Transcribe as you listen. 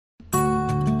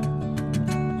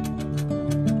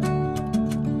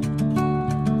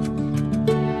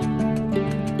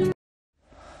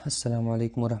السلام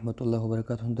علیکم ورحمت الله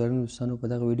وبرکاته. درنو دوستانو، په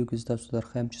دغه ویډیو کې زه تاسو ته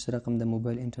درښایم چې څه رقم د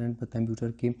موبایل انټرنیټ په کمپیوټر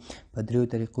کې په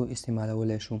دریو طریقو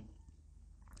استعمالولی شو.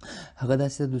 هغه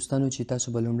داسې ده دوستانو چې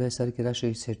تاسو به لومړی سر کې راشئ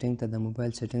سیټینګ ته، د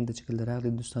موبایل سیټینګ ته چې کله راغلئ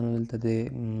دوستانو، دلته د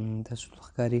تاسو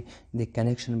ښکاري د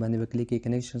کنیکشن باندې به کلیک کړئ.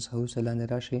 کنیکشن څخه وروسته لاندې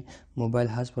راشئ موبایل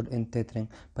هاسپورټ ان تیترینګ،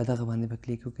 په دغه باندې به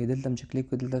کلیک وکړئ. دلته هم چې کلیک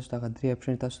وکړئ دلته تاسو ته هغه درې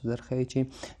اپشن تاسو ته درښایي چې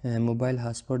موبایل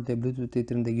هاسپورټ دی، بلوتوث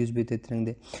تیترینګ دی، یو اس بي تیترینګ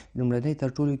دی. لومړنۍ تر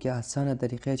ټولو کې اسانه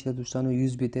طریقه چې دوستانو یو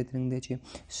اس بي تیترینګ دی، چې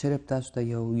صرف تاسو ته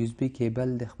یو یو اس بي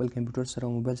کیبل د خپل کمپیوټر سره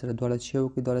او موبایل سره دواړه څه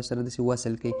وکړئ، دواړه سره داسې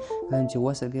وصل کړئ. چې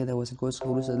وصل کړئ، دا وصل کولو څخه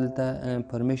وروسته دلته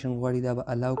پرمیشن غواړي، دا به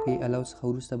الاو کوي. الاو څخه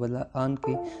وروسته به آن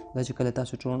کوي. دا چې کله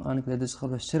تاسو ټرون آن کړئ د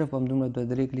څخه صرف همدومره دوه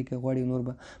درې کلیکه غواړي، نور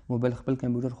به موبایل خپل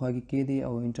کمپیوټر خوا کې کیږدئ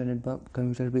او انټرنیټ به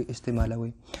کمپیوټر به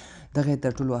استعمالوئ. دغه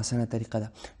تر ټولو اسانه طریقه ده.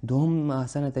 دوهم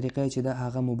اسانه طریقه چې ده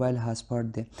هغه موبایل هاسپورټ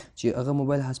دی، چې هغه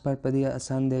موبایل هاسپورټ په دې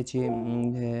اسان دی چې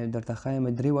درته ښایم،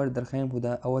 درې وړ درښایم، خو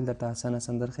دا اول درته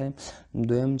اسان درښایم.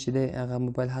 دویم چې دی هغه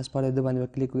موبایل هاسپورټ دی، د باندې به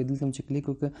کلیک وکړئ. دلته هم چې کلیک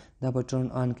وکړه دا به ټرن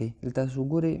آن کوي. دلته تاسو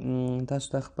وګورئ، تاسو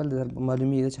ته خپل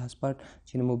معلومیږي چې هاسپورټ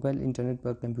چې موبایل انټرنیټ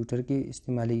په کمپیوټر کې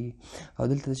استعمالیږي. او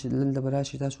دلته به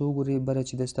راشئ، تاسو وګورئ بره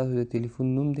چې ستاسو د تلیفون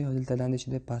نوم دی او دلته لاندې چې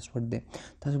دی پاسورډ دی.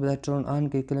 تاسو به دا ټرن آن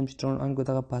کوئ. کله چې ټرن آن کړئ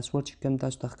دغه پاسورډ چې کوم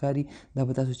تاسو ته ښکاري دا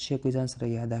به تاسو څه کوئ، ځان سره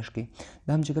یاداښت کړئ.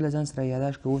 دا هم چې کله ځان سره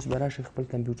یاداښت کړئ، اوس به راشئ خپل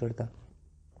کمپیوټر ته.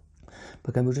 په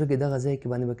کمپیوټر کې دغه ځای کې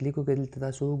باندې به کلیک وکړئ. دلته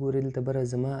تاسو وګورئ، دلته بره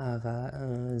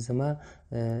زما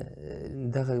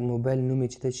دغه موبایل نوم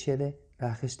چې دی څه دی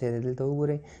راخیستی دی. دلته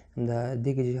وګورئ دا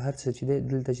دې کې چې هر څه چې دی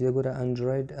دلته چې دی ګوره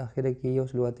انډرایډ اخره کې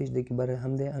 128 دی، کې بره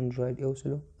هم دی انډرایډ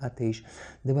 128.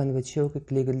 د باندې به څه وکړئ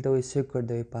کلیک، دلته وایي سیکرټ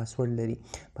دی، پاسورډ لري.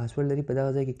 پاسورډ لري په دغه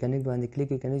ځای کې کنیکټ باندې کلیک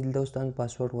کړئ. کنیکټ دلته اوس تاسو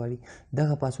پاسورډ غواړي.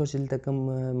 دغه پاسورډ چې دلته کوم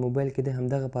موبایل کې دی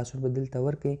همدغه پاسورډ به دلته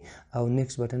ورکړئ او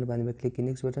نیکسټ بټن باندې به کلیک کړئ.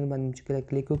 نیکسټ بټن باندې چې کله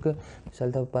کلیک وکړه مثال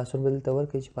ته پاسورډ به دلته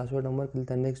ورکړئ، چې پاسورډ هم ورکړئ،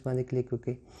 دلته نیکسټ باندې کلیک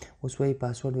وکړئ. اوس وایي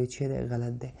پاسورډ وایي چې دی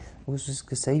غلط دی. اوس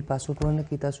که صحیح پاسورډ ورنه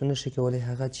کړئ تاسو نشئ کولی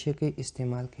هغه څه کړئ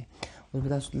استعمال کړئ. اوس به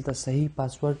تاسو دلته صحیح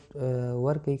پاسورډ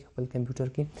ورکړئ خپل کمپیوټر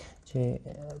کې، چې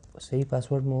صحیح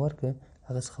پاسورډ مو ورکړ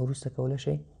هغه څخه وروسته کولی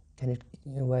شئ کنیکټ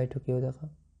وایټ وکړئ. دغه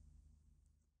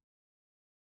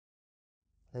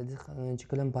چې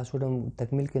کله هم پاسورډ هم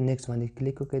تکمیل کړئ نیکسټ باندې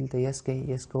کلیک وکړئ. دلته یس کړئ.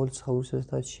 یس کولو څخه وروسته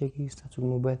ستاسو څه کېږي، ستاسو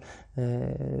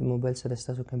موبایل سره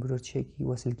ستاسو کمپیوټر څه کېږي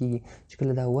وصل کېږي. چې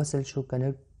کله دا وصل شو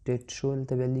کنیکټډ شو،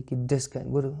 دلته بیا لیکي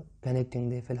کنیکټینګ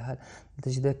دی فی الحال. دلته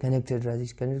چې دا کنیکټډ راځي،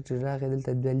 چې کنیکټډ راغی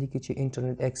دلته بیا لیکي چې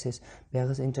انټرنیټ اکسس. بیا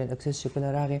هغه انټرنیټ اکسس چې کله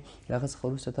راغی هغه څخه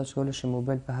وروسته تاسو کولی شئ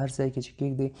موبایل په هر ځای کې چې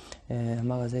کېږدئ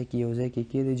هماغه ځای کې یو ځای کې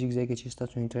کېږدئ، جګ ځای کې چې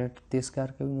ستاسو انټرنیټ تیز کار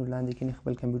کوي نو لاندې کښېنئ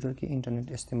خپل کمپیوټر کې انټرنیټ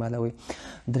استعمالوئ.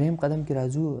 دریم قدم کې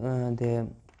راځو د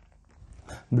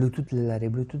بلوتوث له لارې.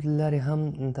 بلوتوث له لارې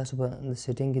هم تاسو به د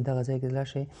سیټینګ کې دغه ځای کې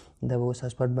راشئ، دا به اوس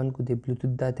هاسپورټ بند کړو. د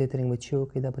بلوتوث دا تیترینګ به چې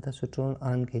وکړئ دا به تاسو ټرن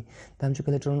آن کړئ. دا هم چې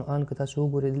کله ټرن آن کړئ تاسو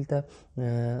وګورئ دلته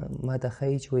ما ته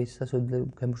ښایي چې وایي ستاسو د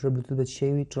کمپیوټر بلوتوث به څه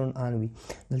وي ټرن آن وي.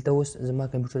 دلته اوس زما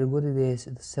کمپیوټر ګورئ د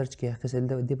سرچ کې اخیستی،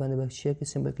 دې باندې به څه کړئ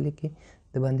سمبل کلیک کړئ،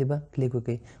 د باندې به کلیک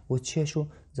وکړئ. اوس څه شو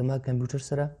زما کمپیوټر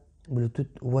سره بلوتوث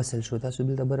وصل شو. تاسو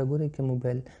دلته بره ګورئ که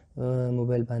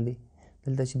موبایل باندې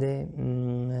دلته چې دی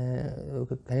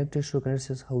کنیکټډ شو. کنیکټ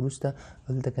څخه وروسته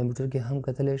دلته کمپیوټر کې هم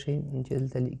کتلی شئ چې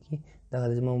دلته لیکي دغه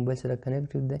زما موبایل سره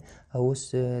کنیکټډ دی. او اوس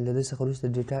له دې څخه وروسته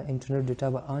ډیټا انټرنیټ ډیټا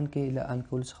به آن کړئ. له آن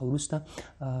کولو څخه وروسته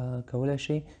کولی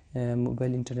شئ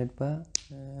موبایل انټرنیټ په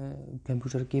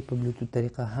کمپیوټر کې په بلوتوث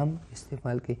طریقه هم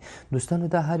استعمال کړئ. دوستانو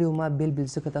دا هر یو ما بیل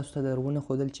ځکه تاسو ته در ونه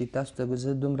ښودل چې تاسو ته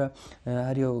زه دومره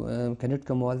هر یو کنیکټ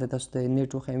کوم هلته تاسو ته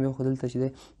نیټ وښیم. یو خو دلته چې دی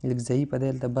لږ ضعیفه دی،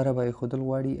 هلته بره به ایښودل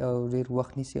غواړي او ډېر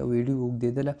وخت نیسي او ویډیو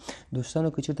اوږدېدله. دوستانو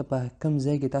که چېرته په کوم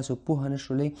ځای کې تاسو پوهه نه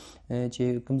شولئ چې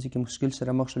کوم ځای کې مشکل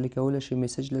سره مخ شولئ کولی شئ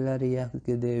میسج له لارې یا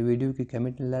د ویډیو کې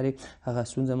کمنټ له لارې هغه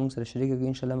ستونزه موږ سره شریکه کړئ.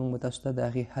 انشاءالله موږ به تاسو ته د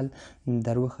هغې حل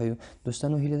در وښیو.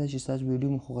 دوستانو هیله ده چې ستاسو ویډیو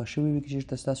مو خوښه شوې وي. که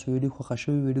چېرته ستاسو ویډیو خوښه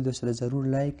شوې ویډیو درسره ضرور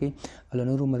لایک کړئ او له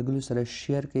نورو ملګرو سره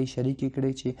شیر کړئ، شریک یې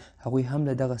کړئ چې هغوی هم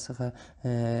له دغه څخه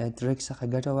ټریک څخه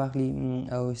ګټه واخلي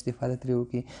او استفاده ترې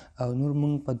وکړي. او نور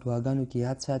موږ په دعاګانو کې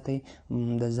یاد ساتئ.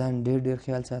 د ځان ډېر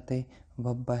خیال ساتئ.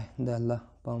 بای د الله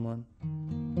په امان.